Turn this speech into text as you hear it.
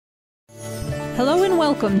Hello and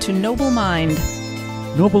welcome to Noble Mind.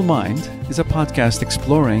 Noble Mind is a podcast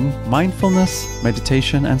exploring mindfulness,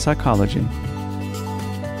 meditation, and psychology.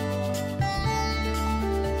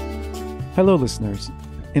 Hello, listeners.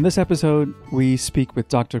 In this episode, we speak with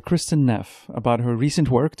Dr. Kristin Neff about her recent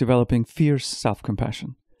work developing fierce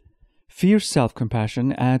self-compassion. Fierce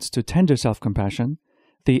self-compassion adds to tender self-compassion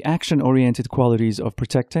the action-oriented qualities of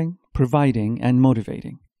protecting, providing, and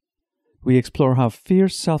motivating. We explore how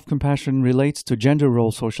fierce self-compassion relates to gender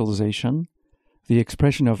role socialization, the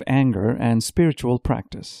expression of anger, and spiritual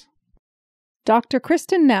practice. Dr.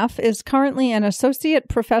 Kristin Neff is currently an associate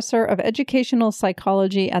professor of educational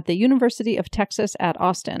psychology at the University of Texas at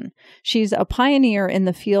Austin. She's a pioneer in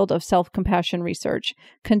the field of self-compassion research,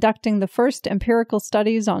 conducting the first empirical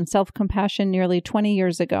studies on self-compassion nearly 20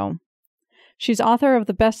 years ago. She's author of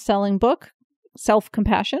the best-selling book,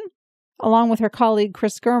 Self-Compassion. Along with her colleague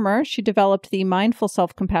Chris Germer, she developed the Mindful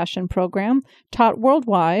Self-Compassion program, taught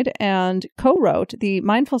worldwide, and co-wrote the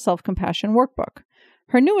Mindful Self-Compassion workbook.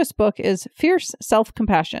 Her newest book is Fierce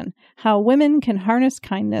Self-Compassion: How Women Can Harness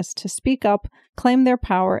Kindness to Speak Up, Claim Their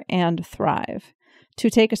Power, and Thrive.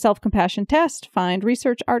 To take a self-compassion test, find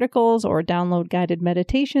research articles, or download guided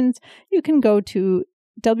meditations, you can go to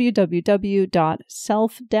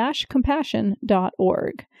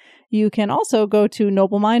www.self-compassion.org. You can also go to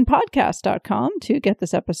noblemindpodcast.com to get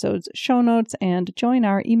this episode's show notes and join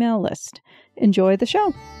our email list. Enjoy the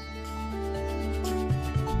show.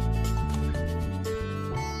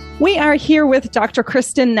 We are here with Dr.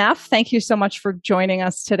 Kristin Neff. Thank you so much for joining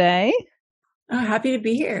us today. Oh, happy to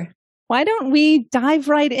be here. Why don't we dive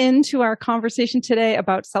right into our conversation today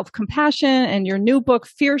about self-compassion and your new book,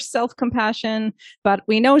 Fierce Self-Compassion. But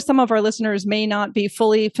we know some of our listeners may not be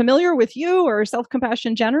fully familiar with you or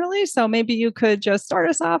self-compassion generally. So maybe you could just start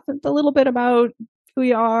us off with a little bit about who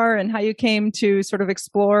you are and how you came to sort of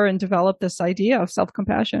explore and develop this idea of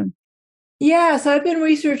self-compassion. Yeah, so I've been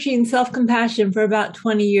researching self-compassion for about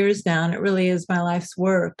 20 years now, and it really is my life's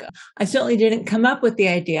work. I certainly didn't come up with the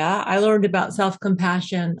idea. I learned about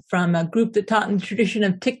self-compassion from a group that taught in the tradition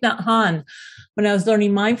of Thich Nhat Hanh when I was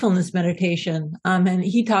learning mindfulness meditation. And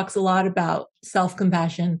he talks a lot about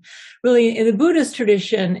self-compassion. Really, in the Buddhist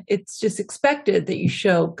tradition, it's just expected that you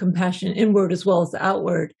show compassion inward as well as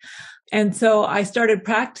outward. And so I started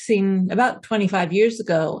practicing about 25 years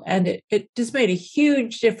ago, and it just made a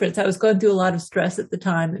huge difference. I was going through a lot of stress at the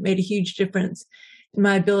time. It made a huge difference in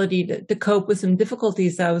my ability to cope with some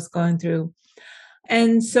difficulties I was going through.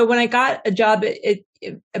 And so when I got a job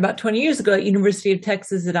about 20 years ago at University of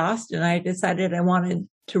Texas at Austin, I decided I wanted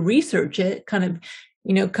to research it, kind of,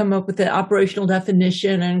 come up with the operational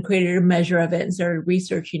definition and created a measure of it and started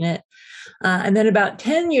researching it. And then about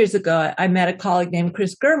 10 years ago, I met a colleague named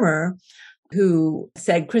Chris Germer who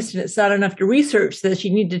said, Kristin, it's not enough to research this.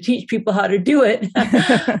 You need to teach people how to do it.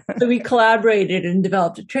 So we collaborated and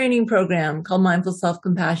developed a training program called Mindful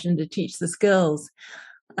Self-Compassion to teach the skills.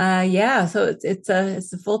 So it's a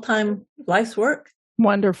full-time life's work.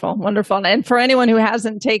 Wonderful, wonderful. And for anyone who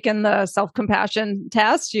hasn't taken the self-compassion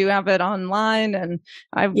test, you have it online, and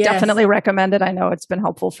I definitely recommend it. I know it's been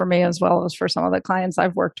helpful for me as well as for some of the clients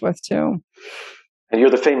I've worked with too. And you're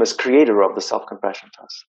the famous creator of the self-compassion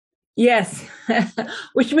test. Yes,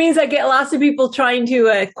 which means I get lots of people trying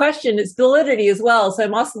to question its validity as well. So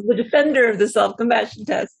I'm also the defender of the self-compassion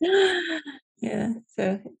test. Yeah,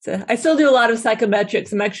 so I still do a lot of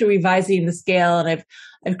psychometrics. I'm actually revising the scale, and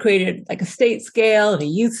I've created like a state scale and a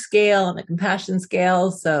youth scale and a compassion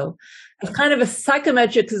scale. So it's kind of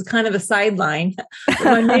psychometrics is kind of a sideline.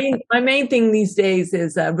 My main thing these days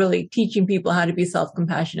is really teaching people how to be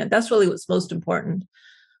self-compassionate. That's really what's most important.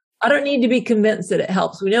 I don't need to be convinced that it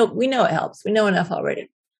helps. We know it helps. We know enough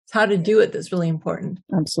already. It's how to do it that's really important.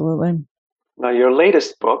 Absolutely. Now, your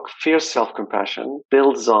latest book, Fierce Self-Compassion,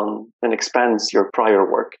 builds on and expands your prior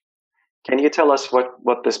work. Can you tell us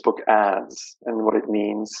what this book adds and what it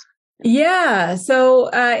means? Yeah,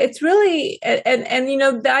 so it's really, and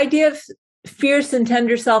the idea of fierce and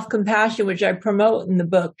tender self-compassion, which I promote in the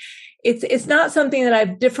book, it's not something that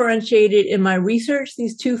I've differentiated in my research,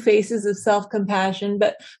 these two faces of self-compassion,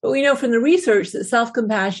 but we know from the research that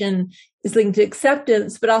self-compassion is linked to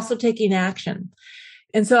acceptance, but also taking action.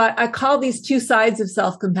 And so I call these two sides of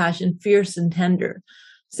self-compassion fierce and tender.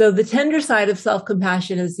 So the tender side of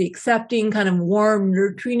self-compassion is the accepting, kind of warm,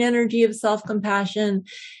 nurturing energy of self-compassion.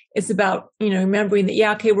 It's about, remembering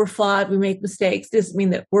that, we're flawed, we make mistakes. It doesn't mean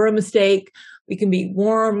that we're a mistake. We can be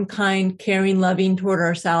warm, kind, caring, loving toward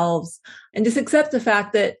ourselves, and just accept the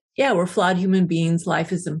fact that, we're flawed human beings.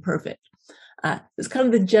 Life is imperfect. It's kind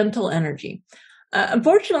of the gentle energy.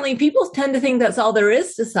 Unfortunately, people tend to think that's all there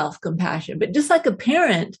is to self-compassion. But just like a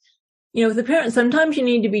parent, With the parents, sometimes you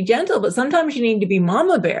need to be gentle, but sometimes you need to be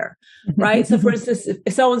mama bear, right? So for instance,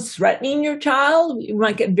 if someone's threatening your child, you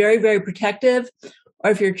might get very, very protective. Or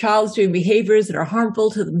if your child's doing behaviors that are harmful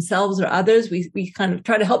to themselves or others, we kind of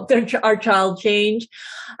try to help our child change.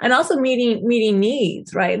 And also meeting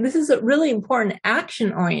needs, right? And this is a really important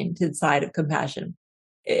action-oriented side of compassion.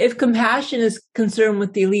 If compassion is concerned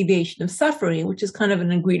with the alleviation of suffering, which is kind of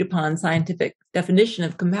an agreed upon scientific definition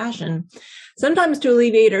of compassion, sometimes to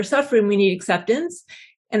alleviate our suffering, we need acceptance.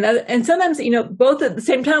 And sometimes, both at the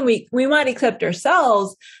same time, we might accept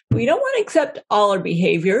ourselves, but we don't want to accept all our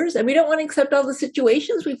behaviors, and we don't want to accept all the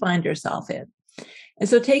situations we find ourselves in. And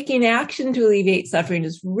so taking action to alleviate suffering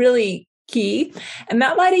is really key. And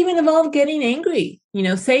that might even involve getting angry,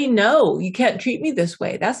 saying, no, you can't treat me this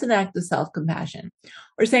way. That's an act of self-compassion.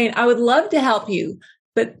 Or saying, I would love to help you,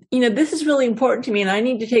 but, this is really important to me, and I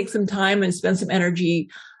need to take some time and spend some energy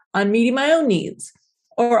on meeting my own needs.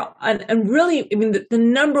 And really, the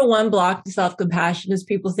number one block to self-compassion is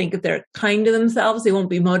people think if they're kind to themselves, they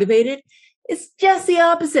won't be motivated. It's just the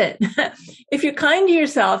opposite. If you're kind to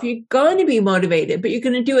yourself, you're going to be motivated, but you're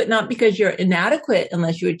going to do it not because you're inadequate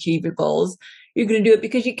unless you achieve your goals. You're going to do it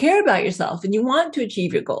because you care about yourself and you want to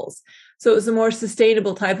achieve your goals. So it's a more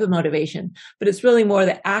sustainable type of motivation, but it's really more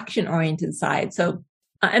the action-oriented side. So,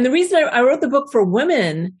 and the reason I wrote the book for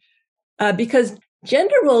women, because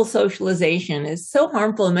gender role socialization is so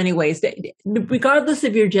harmful in many ways, regardless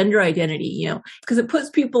of your gender identity, because it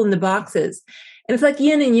puts people in the boxes. And it's like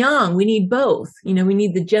yin and yang. We need both. We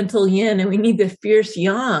need the gentle yin and we need the fierce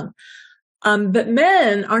yang. But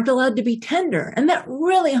men aren't allowed to be tender. And that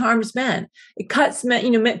really harms men. It cuts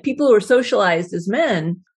men, people who are socialized as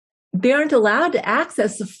men, they aren't allowed to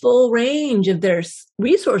access the full range of their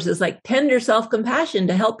resources, like tender self-compassion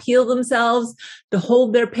to help heal themselves, to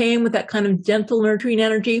hold their pain with that kind of gentle, nurturing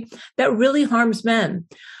energy. That really harms men.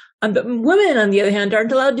 But women, on the other hand,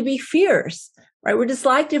 aren't allowed to be fierce, right? We're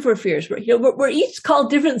disliked if we're fierce. We're each called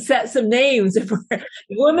different sets of names if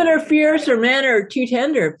women are fierce or men are too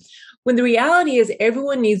tender. When the reality is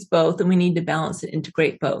everyone needs both, and we need to balance and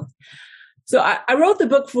integrate both. So I wrote the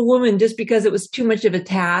book for women just because it was too much of a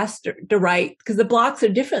task to write, because the blocks are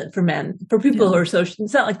different for men. For people who are social,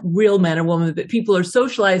 it's not like real men or women, but people who are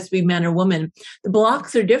socialized to be men or women. The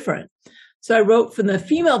blocks are different. So I wrote from the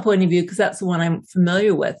female point of view because that's the one I'm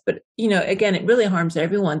familiar with. But, again, it really harms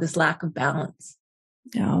everyone, this lack of balance.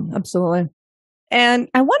 Yeah, absolutely. And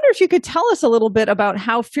I wonder if you could tell us a little bit about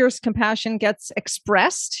how fierce compassion gets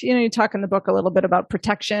expressed. You talk in the book a little bit about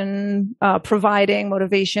protection, providing,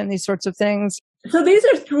 motivation, these sorts of things. So these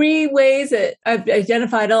are three ways that I've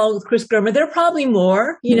identified along with Chris Germer. There are probably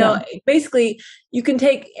more. Basically, you can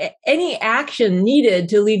take any action needed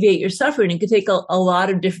to alleviate your suffering. It could take a lot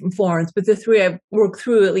of different forms, but the three I've worked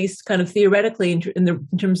through, at least kind of theoretically in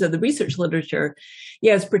terms of the research literature,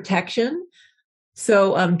 is protection.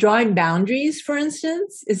 So drawing boundaries, for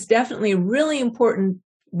instance, is definitely a really important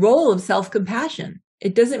role of self-compassion.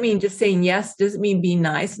 It doesn't mean just saying yes, doesn't mean being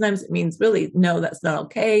nice. Sometimes it means really, no, that's not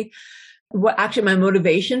okay. Actually, my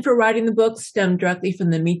motivation for writing the book stemmed directly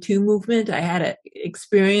from the Me Too movement. I had an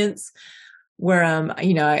experience where,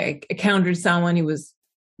 I encountered someone who was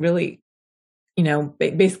really,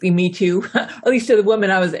 basically Me Too, at least to the women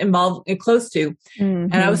I was involved close to. Mm-hmm.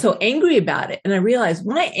 And I was so angry about it. And I realized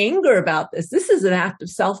my anger about this is an act of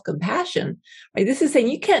self-compassion, right? This is saying,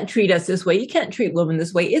 you can't treat us this way. You can't treat women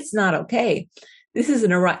this way. It's not okay. This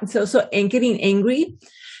isn't a right. And getting angry,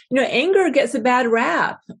 anger gets a bad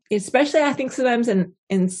rap, especially I think sometimes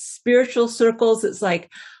in spiritual circles. It's like,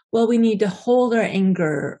 well, we need to hold our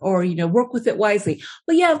anger or, work with it wisely.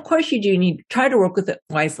 Well, yeah, of course you do. You need to try to work with it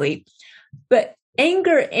wisely. But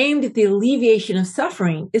anger aimed at the alleviation of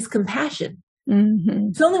suffering is compassion. Mm-hmm.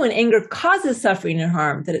 It's only when anger causes suffering and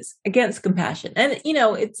harm that it's against compassion. And,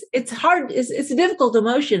 it's hard. It's a difficult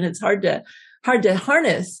emotion. It's hard to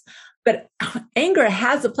harness. But anger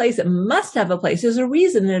has a place. It must have a place. There's a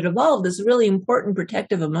reason it evolved. It's a really important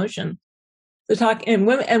protective emotion.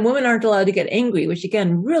 Women aren't allowed to get angry, which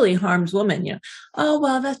again really harms women. Oh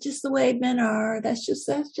well, that's just the way men are. That's just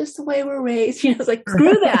the way we're raised. It's like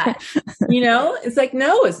screw that. It's like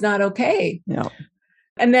no, it's not okay. No.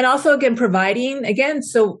 And then also again providing again.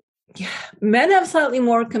 So men have slightly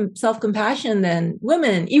more self-compassion than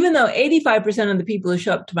women, even though 85% of the people who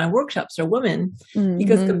show up to my workshops are women, mm-hmm.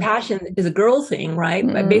 because compassion is a girl thing, right?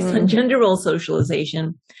 Mm-hmm. Based on gender role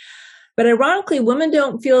socialization. But ironically, women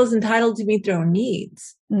don't feel as entitled to meet their own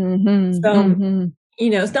needs. Mm-hmm, so,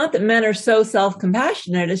 it's not that men are so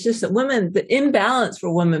self-compassionate. It's just that the imbalance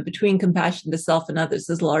for women between compassion to self and others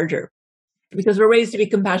is larger because we're raised to be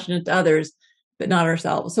compassionate to others, but not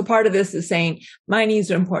ourselves. So part of this is saying my needs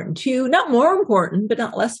are important too, not more important, but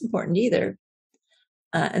not less important either.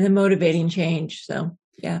 And then motivating change. So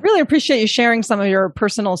yeah. Really appreciate you sharing some of your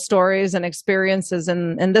personal stories and experiences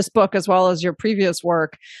in this book, as well as your previous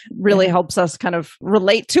work. Really helps us kind of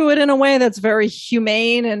relate to it in a way that's very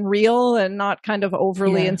humane and real and not kind of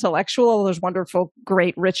overly intellectual. There's wonderful,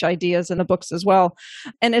 great, rich ideas in the books as well.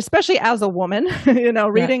 And especially as a woman,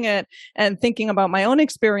 reading it and thinking about my own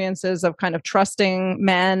experiences of kind of trusting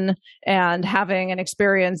men and having an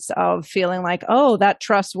experience of feeling like, oh, that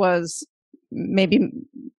trust was maybe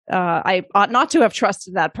I ought not to have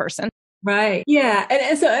trusted that person. Right. Yeah.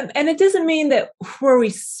 And it doesn't mean that we're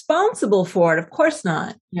responsible for it. Of course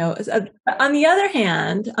not. On the other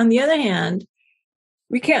hand,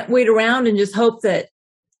 we can't wait around and just hope that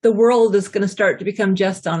the world is going to start to become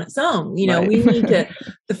just on its own. We need to,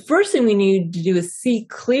 the first thing we need to do is see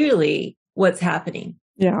clearly what's happening.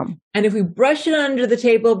 Yeah. And if we brush it under the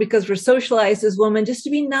table because we're socialized as women just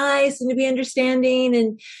to be nice and to be understanding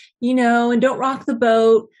and, and don't rock the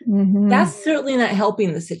boat, that's certainly not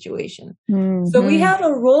helping the situation. So we have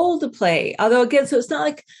a role to play. Although again, so it's not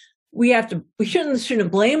like we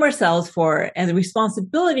shouldn't blame ourselves for it. And the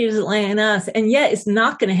responsibility doesn't lay on us. And yet it's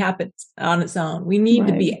not going to happen on its own. We need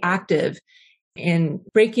to be active in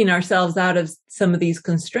breaking ourselves out of some of these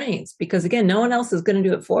constraints because again, no one else is going to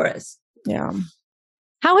do it for us. Yeah.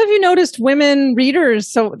 How have you noticed women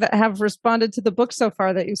readers that have responded to the book so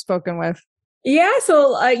far that you've spoken with? Yeah,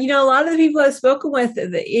 so a lot of the people I've spoken with,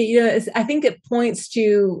 I think it points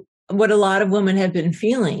to what a lot of women have been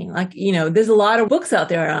feeling. Like, there's a lot of books out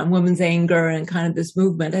there on women's anger and kind of this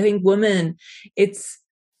movement. I think women, it's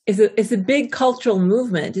a big cultural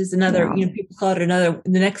movement. Is another, people call it the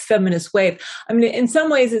next feminist wave. I mean, in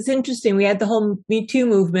some ways, it's interesting. We had the whole Me Too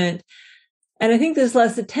movement. And I think there's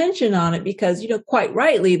less attention on it because, quite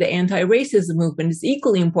rightly, the anti-racism movement is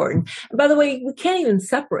equally important. And by the way, we can't even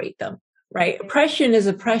separate them, right? Oppression is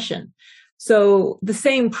oppression. So the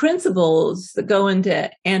same principles that go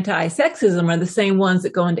into anti-sexism are the same ones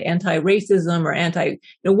that go into anti-racism or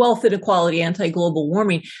anti-wealth inequality, anti-global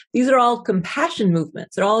warming. These are all compassion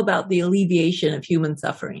movements. They're all about the alleviation of human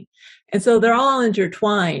suffering. And so they're all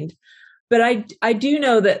intertwined. But I do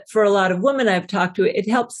know that for a lot of women I've talked to, it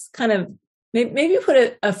helps kind of maybe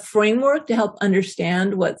put a framework to help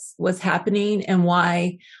understand what's happening and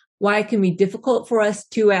why it can be difficult for us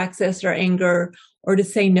to access our anger or to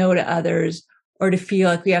say no to others or to feel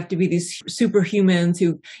like we have to be these superhumans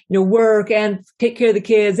who, work and take care of the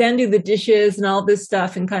kids and do the dishes and all this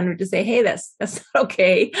stuff and kind of to say, hey, that's not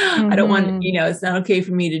okay. I don't want, it's not okay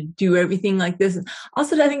for me to do everything like this. And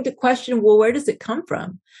also, I think to question, well, where does it come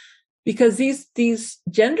from? Because these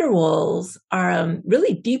gender roles are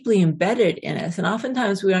really deeply embedded in us. And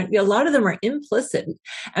oftentimes a lot of them are implicit.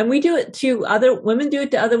 And we do it to women do it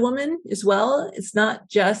to other women as well. It's not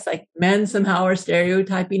just like men somehow are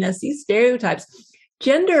stereotyping us. These stereotypes,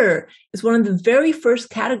 gender is one of the very first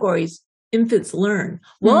categories infants learn.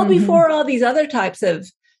 Well, before all these other types of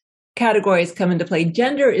categories come into play,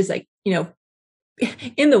 gender is like,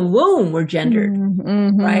 in the womb, we're gendered,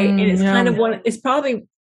 right? And it's kind of it's probably,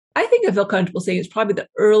 I think I feel comfortable saying it's probably the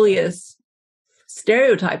earliest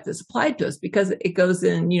stereotype that's applied to us because it goes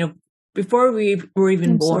in, before we were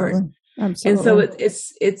even born. Absolutely. And so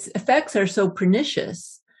its effects are so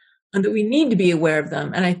pernicious and that we need to be aware of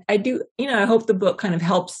them. And I do, I hope the book kind of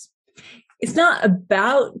helps. It's not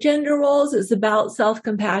about gender roles. It's about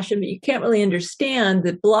self-compassion, but you can't really understand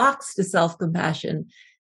the blocks to self-compassion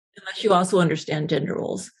unless you also understand gender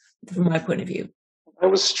roles from my point of view. I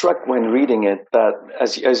was struck when reading it that,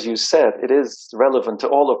 as you said, it is relevant to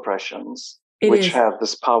all oppressions which have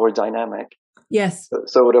this power dynamic. Yes.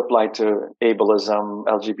 So it would apply to ableism,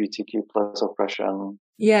 LGBTQ plus oppression.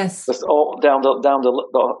 Yes. Just all down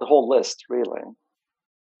the whole list, really.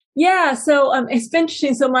 Yeah. So it's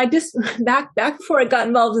interesting. So back before I got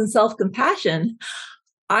involved in self-compassion,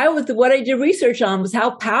 what I did research on was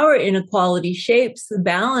how power inequality shapes the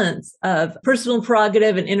balance of personal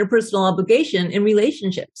prerogative and interpersonal obligation in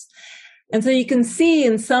relationships. And so you can see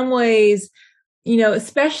in some ways,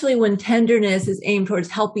 especially when tenderness is aimed towards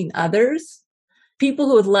helping others, people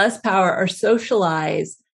who have less power are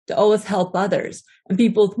socialized to always help others. And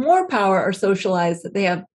people with more power are socialized that they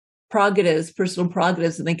have personal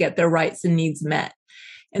prerogatives, and they get their rights and needs met.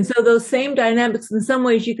 And so those same dynamics, in some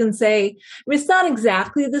ways you can say, it's not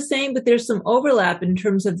exactly the same, but there's some overlap in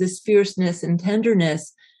terms of this fierceness and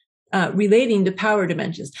tenderness relating to power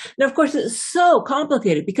dimensions. Now, of course, it's so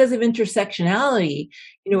complicated because of intersectionality,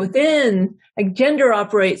 within, like gender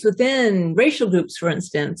operates within racial groups, for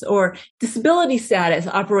instance, or disability status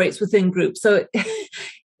operates within groups. So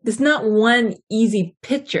there's not one easy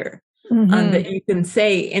picture that you can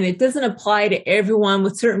say, and it doesn't apply to everyone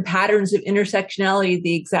with certain patterns of intersectionality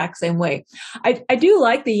the exact same way. I do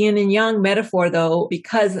like the yin and yang metaphor, though,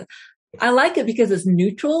 because I like it because it's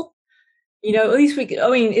neutral. At least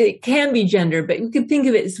it can be gender, but we can think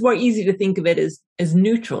of it, it's more easy to think of it as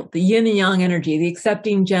neutral. The yin and yang energy, the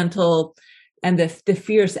accepting, gentle, and the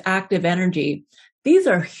fierce, active energy. These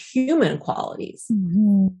are human qualities.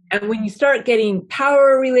 And when you start getting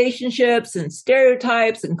power relationships and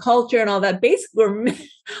stereotypes and culture and all that, basically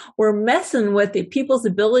we're messing with the people's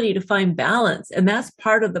ability to find balance. And that's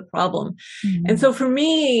part of the problem. And so for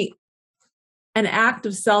me, an act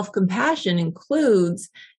of self-compassion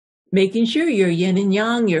includes making sure your yin and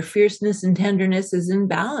yang, your fierceness and tenderness is in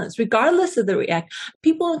balance, regardless of the reaction.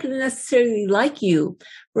 People aren't going to necessarily like you.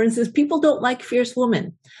 For instance, people don't like fierce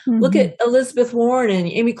women. Look at Elizabeth Warren and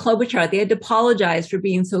Amy Klobuchar. They had to apologize for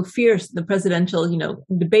being so fierce in the presidential,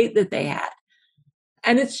 debate that they had.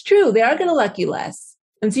 And it's true. They are going to like you less.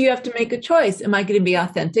 And so you have to make a choice. Am I going to be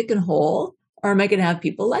authentic and whole? Or am I going to have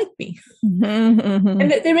people like me?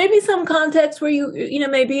 And there may be some context where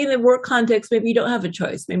maybe in a work context, maybe you don't have a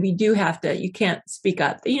choice. Maybe you do have to, you can't speak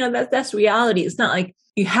up. That's reality. It's not like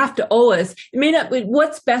you have to always, it may not be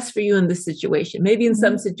what's best for you in this situation. Maybe in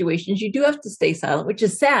some situations you do have to stay silent, which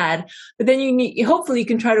is sad, but then hopefully you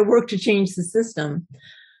can try to work to change the system.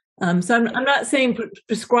 So I'm not saying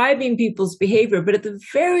prescribing people's behavior, but at the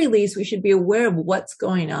very least, we should be aware of what's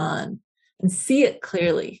going on and see it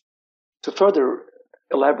clearly. To further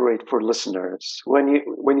elaborate for listeners, when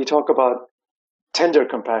you talk about tender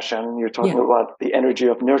compassion, you're talking about the energy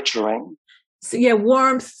of nurturing. So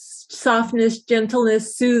warmth, softness,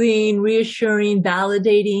 gentleness, soothing, reassuring,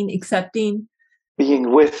 validating, accepting.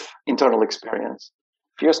 Being with internal experience.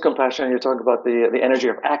 Fierce compassion, you're talking about the energy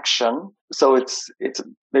of action. So it's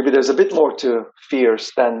maybe there's a bit more to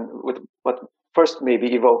fierce than with what first may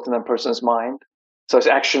be evoked in a person's mind. So it's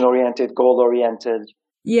action-oriented, goal-oriented.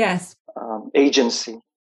 Yes. Agency.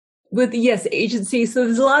 Agency. So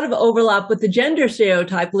there's a lot of overlap with the gender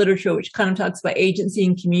stereotype literature, which kind of talks about agency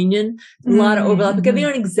and communion. There's a lot of overlap because they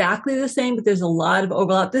aren't exactly the same, but there's a lot of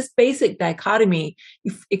overlap. This basic dichotomy,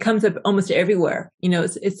 it comes up almost everywhere.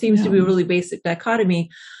 It seems to be a really basic dichotomy.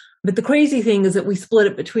 But the crazy thing is that we split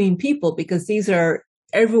it between people because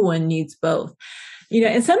everyone needs both.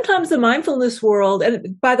 And sometimes the mindfulness world,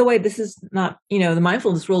 and by the way, this is not, the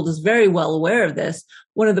mindfulness world is very well aware of this.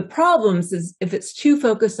 One of the problems is if it's too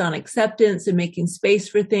focused on acceptance and making space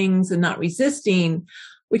for things and not resisting,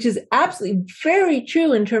 which is absolutely very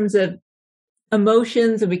true in terms of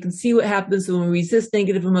emotions. And we can see what happens when we resist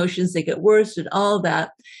negative emotions, they get worse and all of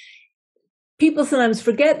that. People sometimes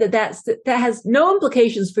forget that has no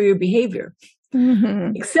implications for your behavior.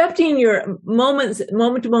 Accepting your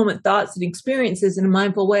moment-to-moment thoughts and experiences in a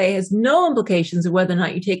mindful way has no implications of whether or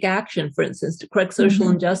not you take action, for instance, to correct social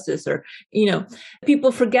injustice or,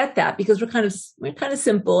 people forget that because we're kind of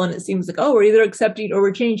simple and it seems like, we're either accepting or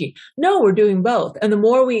we're changing. No, we're doing both. And the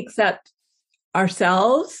more we accept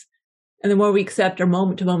ourselves and the more we accept our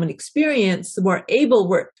moment-to-moment experience, the more able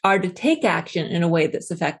we are to take action in a way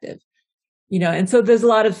that's effective. And so there's a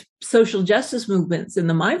lot of social justice movements in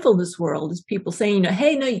the mindfulness world is people saying,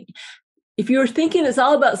 hey, no, if you're thinking it's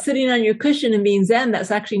all about sitting on your cushion and being Zen,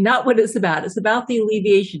 that's actually not what it's about. It's about the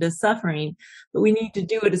alleviation of suffering, but we need to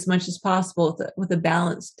do it as much as possible with a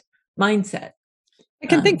balanced mindset. I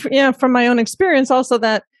can think, from my own experience also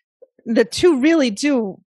that the two really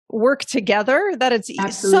do work together, that it's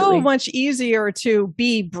so much easier to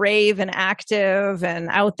be brave and active and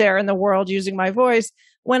out there in the world using my voice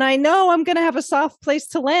when I know I'm going to have a soft place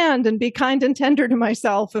to land and be kind and tender to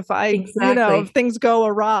myself if if things go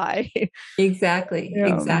awry. Exactly.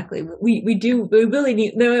 We really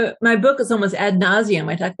need, my book is almost ad nauseum.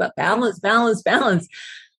 I talk about balance.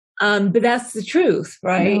 But that's the truth,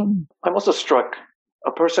 right? I'm also struck,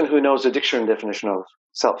 a person who knows the dictionary definition of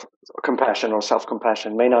self-compassion or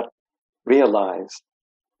self-compassion may not realize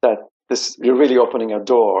that you're really opening a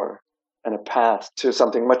door and a path to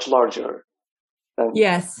something much larger than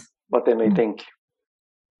what they may think.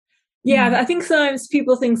 Yeah, I think sometimes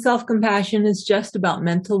people think self-compassion is just about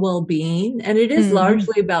mental well-being, and it is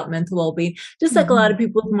largely about mental well-being. Just like a lot of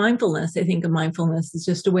people with mindfulness, they think of mindfulness as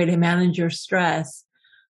just a way to manage your stress.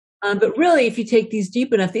 But really, if you take these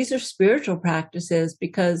deep enough, these are spiritual practices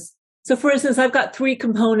because, so for instance, I've got 3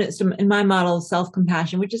 components in my model of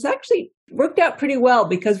self-compassion, which has actually worked out pretty well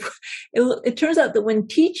because it turns out that when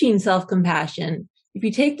teaching self-compassion, if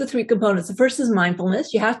you take the 3 components, the first is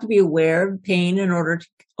mindfulness. You have to be aware of pain in order to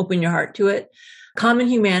open your heart to it. Common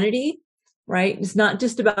humanity, right? It's not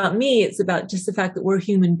just about me. It's about just the fact that we're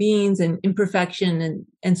human beings and imperfection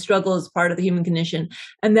and struggle is part of the human condition.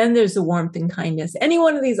 And then there's the warmth and kindness. Any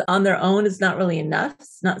one of these on their own is not really enough.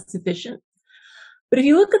 It's not sufficient. But if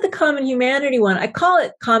you look at the common humanity one, I call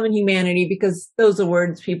it common humanity because those are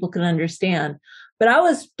words people can understand. But I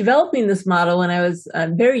was developing this model when I was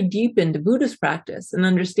very deep into Buddhist practice and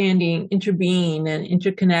understanding interbeing and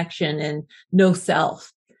interconnection and no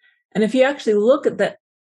self. And if you actually look at the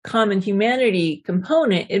common humanity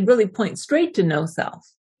component, it really points straight to no self.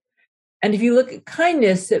 And if you look at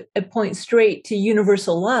kindness, it points straight to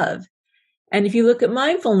universal love. And if you look at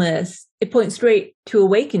mindfulness, it points straight to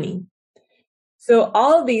awakening. So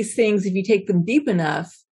all of these things, if you take them deep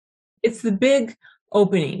enough, it's the big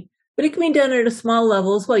opening. But it can be done at a small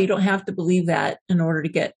level as well. You don't have to believe that in order to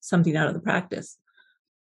get something out of the practice.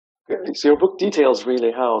 So your book details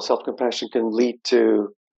really how self-compassion can lead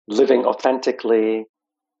to living authentically,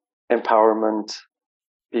 empowerment,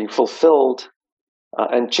 being fulfilled,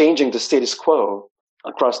 and changing the status quo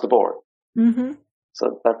across the board. Mm-hmm.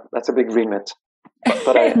 So that's a big remit.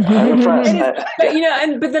 But I'm impressed.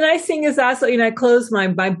 But the nice thing is also, I close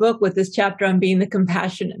my book with this chapter on being the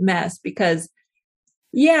compassionate mess because,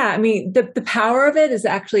 the power of it is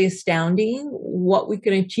actually astounding. What we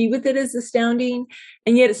can achieve with it is astounding.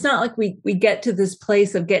 And yet it's not like we get to this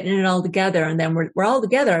place of getting it all together and then we're all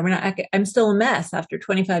together. I mean, I'm still a mess after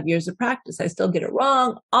 25 years of practice. I still get it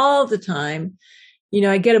wrong all the time.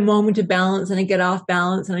 I get a moment of balance and I get off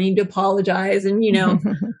balance and I need to apologize. And,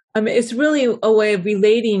 it's really a way of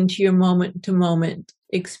relating to your moment to moment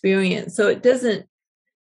experience. So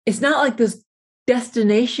it's not like this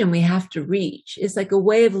destination we have to reach. It's like a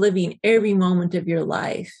way of living every moment of your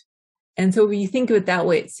life. And so when you think of it that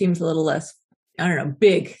way, it seems a little less,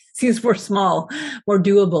 big. It seems more small, more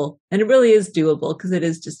doable. And it really is doable because it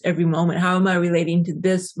is just every moment. How am I relating to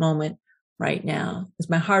this moment right now? Is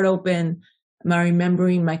my heart open? Am I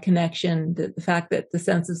remembering my connection? The fact that the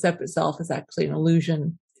sense of separate self is actually an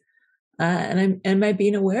illusion. And am I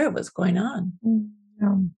being aware of what's going on?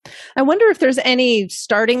 I wonder if there's any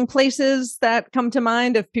starting places that come to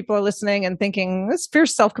mind if people are listening and thinking, this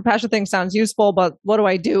fierce self-compassion thing sounds useful, but what do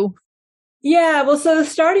I do? Yeah, well, so the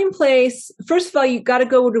starting place, first of all, you got to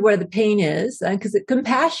go to where the pain is, because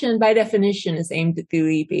compassion, by definition, is aimed at the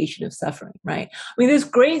alleviation of suffering, right? I mean, there's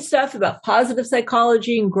great stuff about positive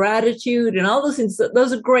psychology and gratitude and all those things.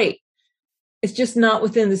 Those are great. It's just not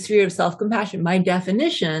within the sphere of self-compassion. By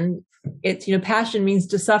definition, it's, passion means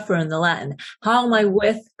to suffer in the Latin. How am I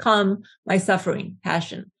with my suffering?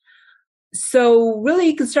 Passion. So really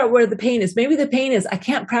you can start where the pain is. Maybe the pain is, I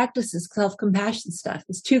can't practice this self-compassion stuff.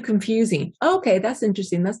 It's too confusing. Okay, that's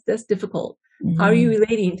interesting. That's difficult. Mm-hmm. How are you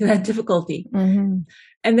relating to that difficulty? Mm-hmm.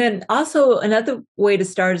 And then also another way to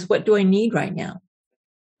start is, what do I need right now?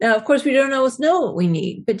 Now, of course, we don't always know what we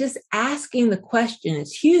need, but just asking the question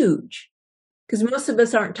is huge. Because most of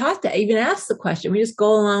us aren't taught to even ask the question. We just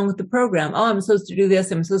go along with the program. Oh, I'm supposed to do this.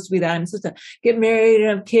 I'm supposed to be that. I'm supposed to get married and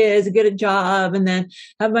have kids and get a job and then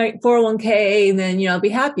have my 401k and then, I'll be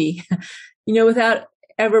happy, without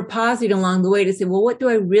ever pausing along the way to say, well, what do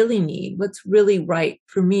I really need? What's really right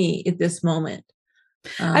for me at this moment?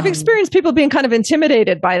 I've experienced people being kind of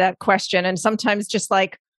intimidated by that question and sometimes just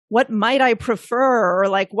like, what might I prefer? Or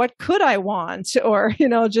like, what could I want? Or,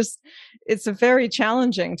 it's very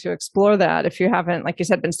challenging to explore that if you haven't, like you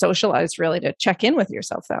said, been socialized really to check in with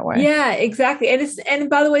yourself that way. Yeah, exactly. And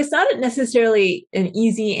by the way, it's not necessarily an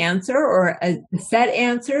easy answer or a set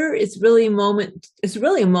answer. It's really a moment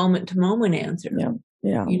to moment answer.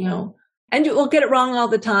 Yeah. And we'll get it wrong all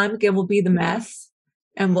the time. Again, we'll be the mess.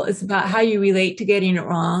 And it's about how you relate to getting it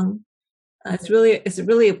wrong. It's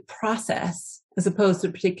really a process as opposed to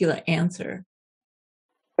a particular answer.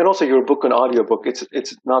 And also your book and audiobook,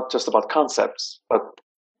 it's not just about concepts, but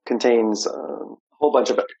contains a whole bunch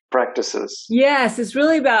of practices. Yes, it's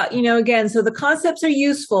really about, again, so the concepts are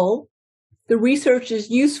useful, the research is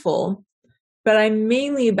useful, but I'm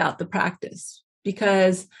mainly about the practice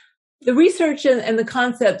because the research and the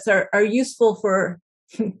concepts are useful for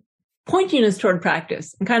pointing us toward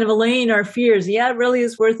practice and kind of allaying our fears. Yeah, it really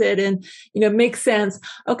is worth it. And, it makes sense.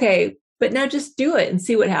 Okay, but now just do it and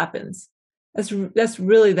see what happens. That's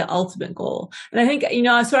really the ultimate goal. And I think,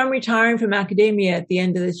 so I'm retiring from academia at the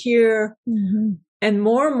end of this year. Mm-hmm. And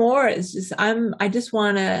more, it's just, I just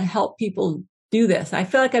want to help people do this. I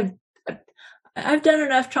feel like I've done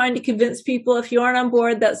enough trying to convince people. If you aren't on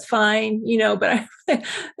board, that's fine, but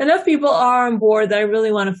enough people are on board that I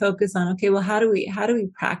really want to focus on, okay, well, how do we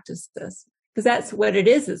practice this? Because that's what it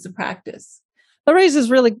is. It's a practice. That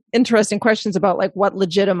raises really interesting questions about like what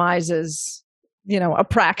legitimizes a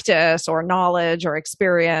practice or knowledge or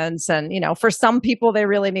experience. And, for some people, they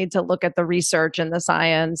really need to look at the research and the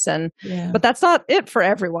science. But that's not it for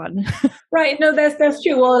everyone. Right. No, that's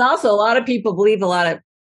true. Well, and also a lot of people believe a lot of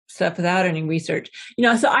stuff without any research,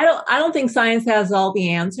 so I don't think science has all the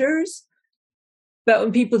answers. But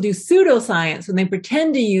when people do pseudoscience, when they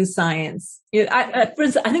pretend to use science, for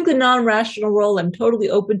instance, I think the non-rational world, I'm totally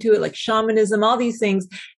open to it, like shamanism, all these things,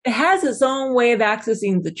 it has its own way of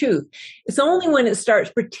accessing the truth. It's only when it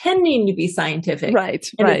starts pretending to be scientific. Right.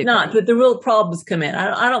 It's not, but the real problems come in.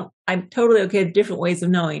 I'm totally okay with different ways of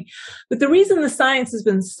knowing. But the reason the science has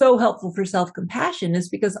been so helpful for self-compassion is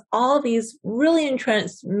because all these really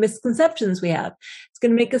entrenched misconceptions we have. It's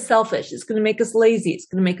going to make us selfish. It's going to make us lazy. It's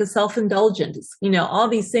going to make us self-indulgent. It's, all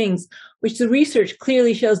these things, which the research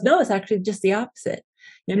clearly shows, no, it's actually just the opposite.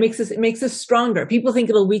 It makes us stronger. People think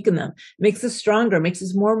it'll weaken them. It makes us stronger, it makes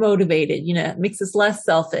us more motivated, it makes us less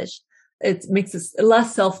selfish. It makes us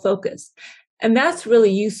less self-focused. And that's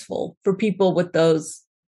really useful for people with those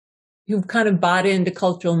who've kind of bought into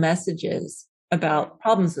cultural messages about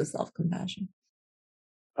problems with self-compassion.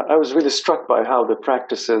 I was really struck by how the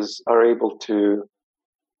practices are able to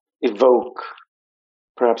evoke,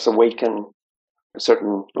 perhaps awaken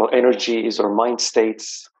certain energies or mind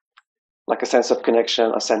states, like a sense of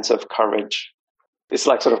connection, a sense of courage. It's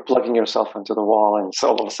like sort of plugging yourself into the wall, and so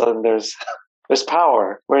all of a sudden there's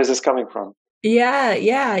power. Where is this coming from? Yeah.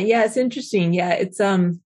 It's interesting. Yeah, it's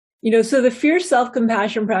so the fierce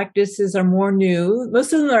self-compassion practices are more new.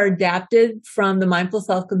 Most of them are adapted from the mindful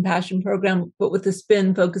self-compassion program, but with the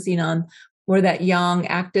spin focusing on more that yang,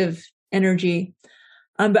 active energy.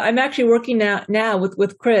 But I'm actually working now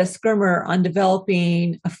with Chris Germer on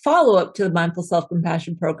developing a follow-up to the mindful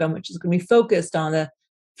self-compassion program, which is going to be focused on the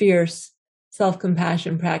fierce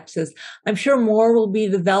self-compassion practices. I'm sure more will be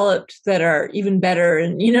developed that are even better.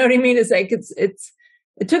 And you know what I mean? It's like,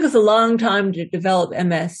 it took us a long time to develop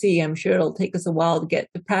MSC. I'm sure it'll take us a while to get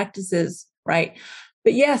the practices right.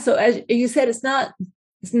 But yeah, so as you said, it's not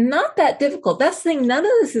that difficult. That's the thing. None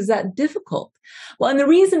of this is that difficult. Well, and the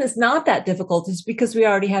reason it's not that difficult is because we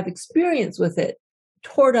already have experience with it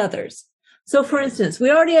toward others. So for instance,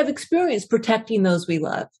 we already have experience protecting those we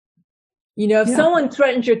love. If someone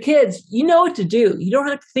threatens your kids, you know what to do. You don't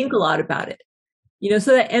have to think a lot about it.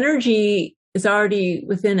 So that energy is already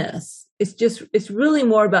within us. It's really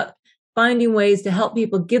more about finding ways to help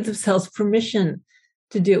people give themselves permission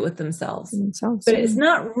to do it with themselves. But it's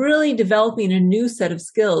not really developing a new set of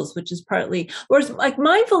skills, which is partly, whereas like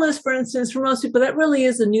mindfulness, for instance, for most people, that really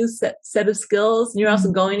is a new set of skills. And you're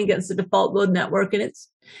also going against the default mode network, and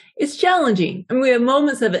it's challenging. I mean, we have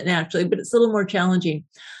moments of it naturally, but it's a little more challenging.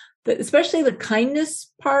 But especially the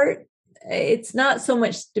kindness part, it's not so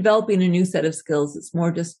much developing a new set of skills. It's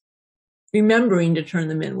more just remembering to turn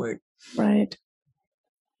them inward. Right.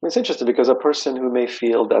 It's interesting because a person who may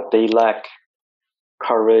feel that they lack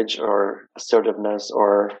courage or assertiveness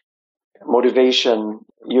or motivation,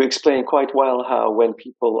 you explain quite well how when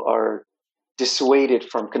people are dissuaded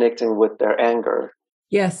from connecting with their anger.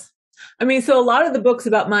 Yes. I mean, so a lot of the books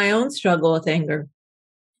about my own struggle with anger.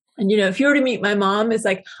 And, if you were to meet my mom, it's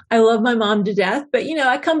like, I love my mom to death, but,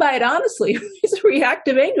 I come by it honestly. It's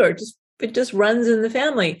reactive anger. It just runs in the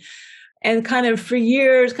family. And kind of for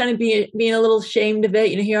years, kind of being a little ashamed of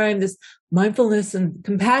it. Here I am, this mindfulness and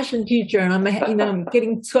compassion teacher, and I'm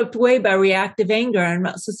getting swept away by reactive anger. And I'm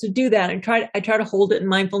not supposed to do that. And I try to hold it in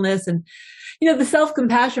mindfulness. And, the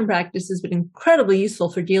self-compassion practice has been incredibly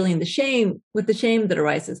useful for dealing with the shame that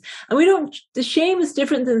arises. And the shame is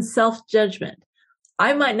different than self-judgment.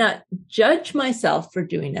 I might not judge myself for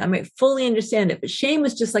doing it. I might fully understand it, but shame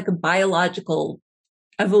is just like a biological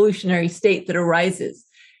evolutionary state that arises,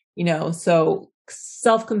 so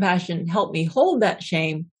self-compassion helped me hold that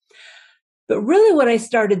shame. But really what I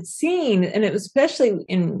started seeing, and it was especially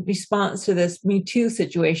in response to this Me Too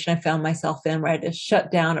situation I found myself in, where I had to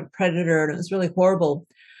shut down a predator, and it was really horrible.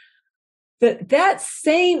 That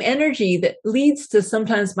same energy that leads to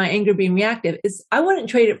sometimes my anger being reactive is, I wouldn't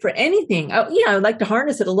trade it for anything. I would like to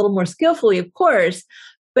harness it a little more skillfully, of course,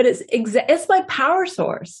 but it's my power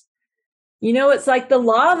source. It's like the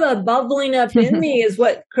lava bubbling up in me is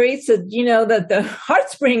what creates the heart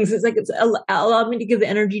springs. It's like it's allowed me to give the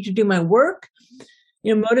energy to do my work,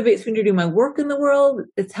 motivates me to do my work in the world.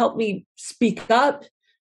 It's helped me speak up,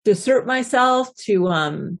 to assert myself, to,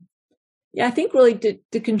 I think really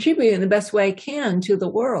to contribute in the best way I can to the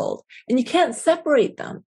world. And you can't separate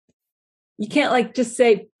them. You can't just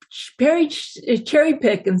say, cherry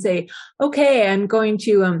pick and say, okay, I'm going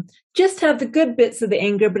to just have the good bits of the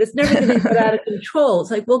anger, but it's never going to get out of control.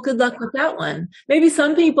 It's like, well, good luck with that one. Maybe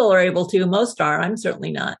some people are able to, most are. I'm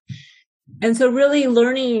certainly not. And so really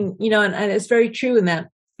learning, and it's very true in that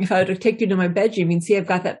if I were to take you to my bedroom, you can see I've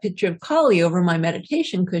got that picture of Kali over my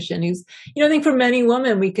meditation cushion. He's, I think for many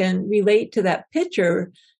women, we can relate to that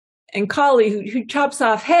picture. And Kali, who chops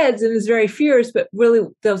off heads and is very fierce, but really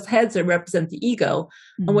those heads represent the ego.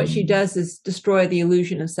 Mm-hmm. And what she does is destroy the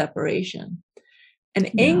illusion of separation. And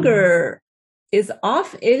anger it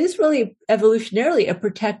is really evolutionarily a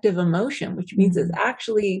protective emotion, which means it's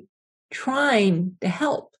actually trying to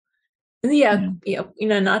help. And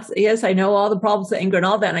yes, I know all the problems of anger and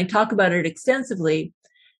all that, and I talk about it extensively.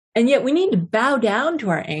 And yet we need to bow down to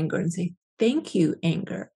our anger and say, thank you,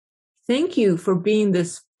 anger. Thank you for being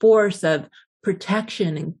this force of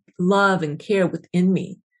protection and love and care within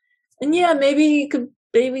me. And maybe you could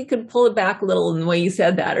pull it back a little in the way you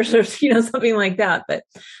said that, or sort of, something like that. But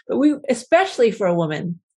we, especially for a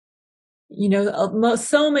woman,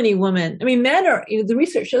 so many women, men are, the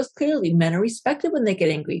research shows clearly men are respected when they get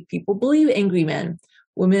angry. People believe angry men.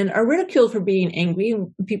 Women are ridiculed for being angry.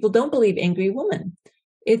 And people don't believe angry women.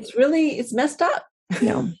 It's messed up.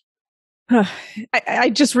 No. I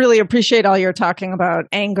just really appreciate all you're talking about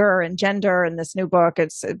anger and gender in this new book.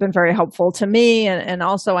 It's been very helpful to me. And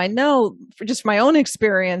also I know for just my own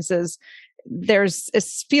experiences, it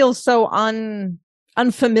feels so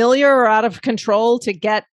unfamiliar or out of control to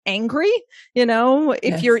get angry,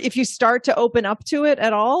 if you start to open up to it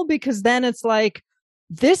at all, because then it's like,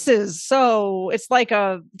 it's like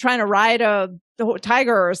trying to ride a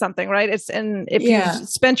tiger or something, right? If you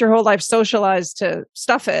spent your whole life socialized to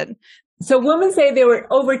stuff it. So women say they were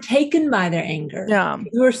overtaken by their anger. Yeah.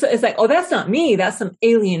 It's like, oh, that's not me. That's some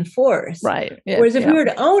alien force. Right. Yeah. Whereas if we were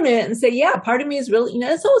to own it and say, part of me is really,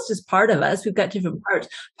 it's always just part of us. We've got different parts.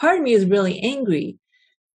 Part of me is really angry.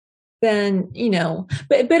 Then,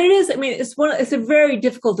 but it is, it's a very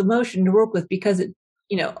difficult emotion to work with because it,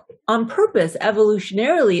 on purpose,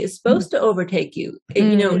 evolutionarily, is supposed to overtake you.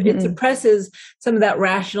 It suppresses some of that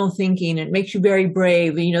rational thinking and makes you very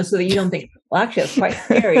brave, so that you don't think, well, actually, that's quite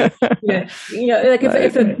scary. Like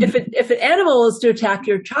if an animal was to attack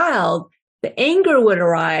your child, the anger would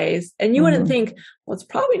arise and you wouldn't think, well, it's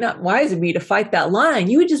probably not wise of me to fight that lion.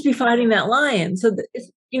 You would just be fighting that lion. So,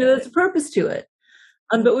 there's a purpose to it.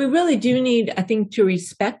 But we really do need, I think, to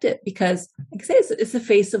respect it because, like I say, it's the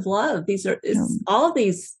face of love.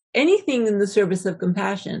 Anything in the service of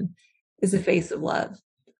compassion is the face of love.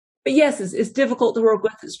 But yes, it's difficult to work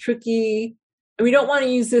with. It's tricky. And we don't want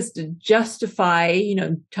to use this to justify,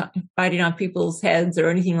 biting on people's heads or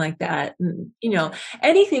anything like that. And,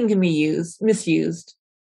 anything can be misused.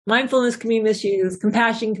 Mindfulness can be misused.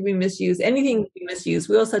 Compassion can be misused. Anything can be misused.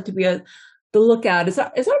 We also have to be the lookout. Is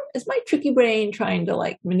my tricky brain trying to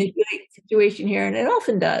manipulate the situation here? And it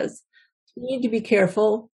often does. You need to be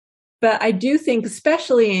careful. But I do think,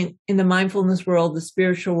 especially in the mindfulness world, the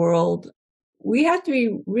spiritual world, we have to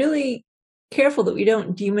be really careful that we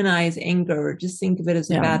don't demonize anger or just think of it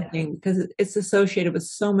as a bad thing because it's associated with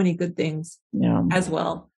so many good things as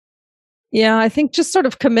well. Yeah, I think just sort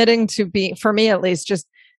of committing to for me at least, just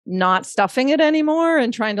not stuffing it anymore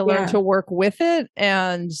and trying to learn to work with it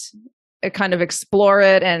and kind of explore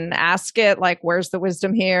it and ask it, where's the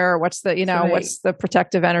wisdom here? What's the, what's the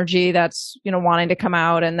protective energy that's, wanting to come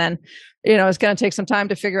out? And then, it's going to take some time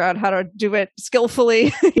to figure out how to do it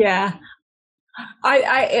skillfully. Yeah.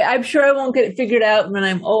 I'm sure I won't get it figured out when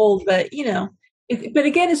I'm old, but, but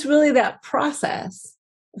again, it's really that process.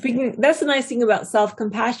 That's the nice thing about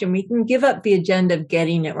self-compassion. We can give up the agenda of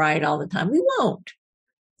getting it right all the time. We won't.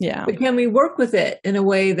 Yeah. But can we work with it in a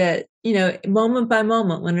way that, moment by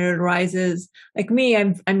moment when it arises, like me,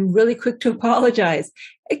 I'm really quick to apologize.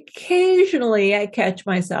 Occasionally I catch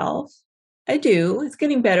myself. I do. It's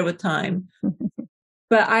getting better with time.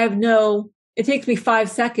 But it takes me 5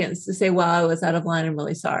 seconds to say, well, I was out of line. I'm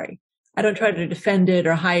really sorry. I don't try to defend it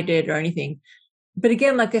or hide it or anything. But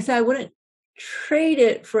again, like I said, I wouldn't trade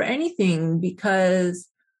it for anything because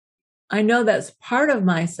I know that's part of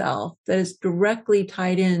myself that is directly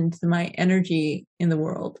tied into my energy in the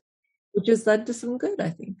world, which has led to some good, I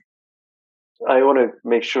think. I want to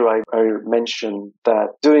make sure I mention that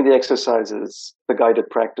doing the exercises, the guided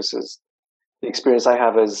practices, the experience I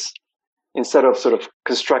have is instead of sort of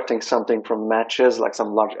constructing something from matches, like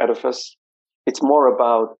some large edifice, it's more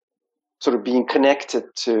about sort of being connected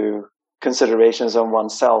to considerations on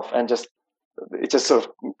oneself and it's just sort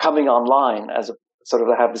of coming online as a sort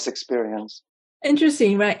of have this experience.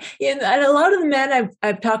 Interesting, right? And a lot of the men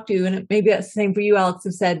I've talked to, and maybe that's the same for you, Alex,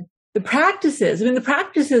 have said the practices, the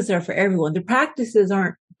practices are for everyone. The practices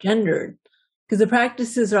aren't gendered because the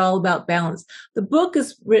practices are all about balance. The book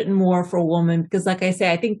is written more for a woman because, like I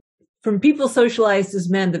say, I think from people socialized as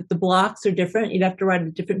men, that the blocks are different. You'd have to write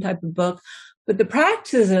a different type of book, but the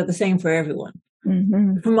practices are the same for everyone.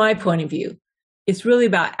 Mm-hmm. From my point of view, it's really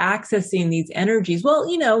about accessing these energies. Well,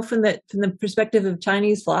 from the perspective of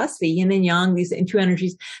Chinese philosophy, yin and yang, these two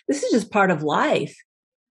energies, this is just part of life.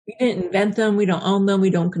 We didn't invent them. We don't own them.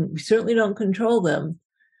 We certainly don't control them.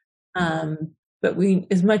 But we,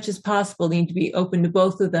 as much as possible, need to be open to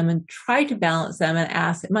both of them and try to balance them and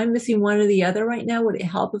ask, am I missing one or the other right now? Would it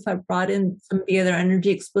help if I brought in some of the other energy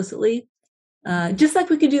explicitly? Just like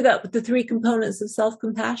we could do that with the 3 components of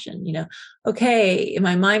self-compassion. Okay, am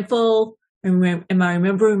I mindful? Am I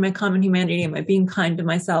remembering my common humanity? Am I being kind to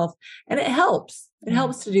myself? And it helps. It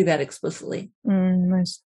helps to do that explicitly.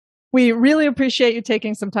 Nice. We really appreciate you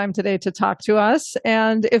taking some time today to talk to us.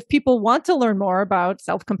 And if people want to learn more about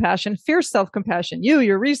self-compassion, fierce self-compassion,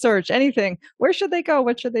 your research, anything, where should they go?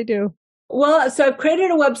 What should they do? Well, so I've created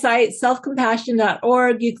a website,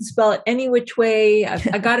 selfcompassion.org. You can spell it any which way.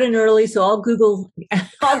 I got in early, so all Google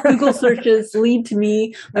searches lead to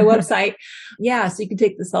me, my website. Yeah, so you can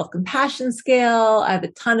take the self-compassion scale. I have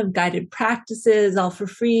a ton of guided practices, all for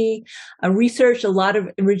free. I researched a lot of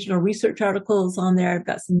original research articles on there. I've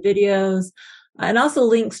got some videos. And also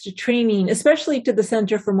links to training, especially to the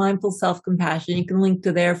Center for Mindful Self-Compassion. You can link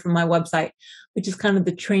to there from my website, which is kind of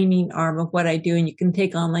the training arm of what I do. And you can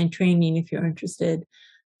take online training if you're interested.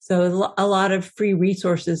 So a lot of free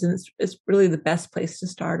resources, and it's really the best place to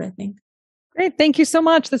start, I think. Great. Thank you so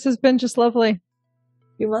much. This has been just lovely.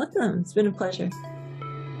 You're welcome. It's been a pleasure.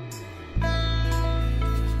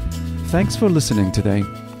 Thanks for listening today.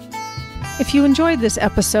 If you enjoyed this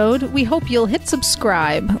episode, we hope you'll hit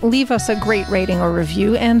subscribe, leave us a great rating or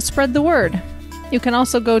review, and spread the word. You can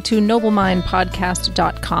also go to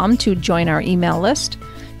noblemindpodcast.com to join our email list.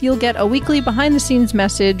 You'll get a weekly behind-the-scenes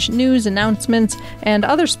message, news, announcements, and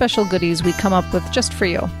other special goodies we come up with just for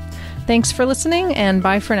you. Thanks for listening, and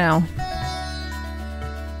bye for now.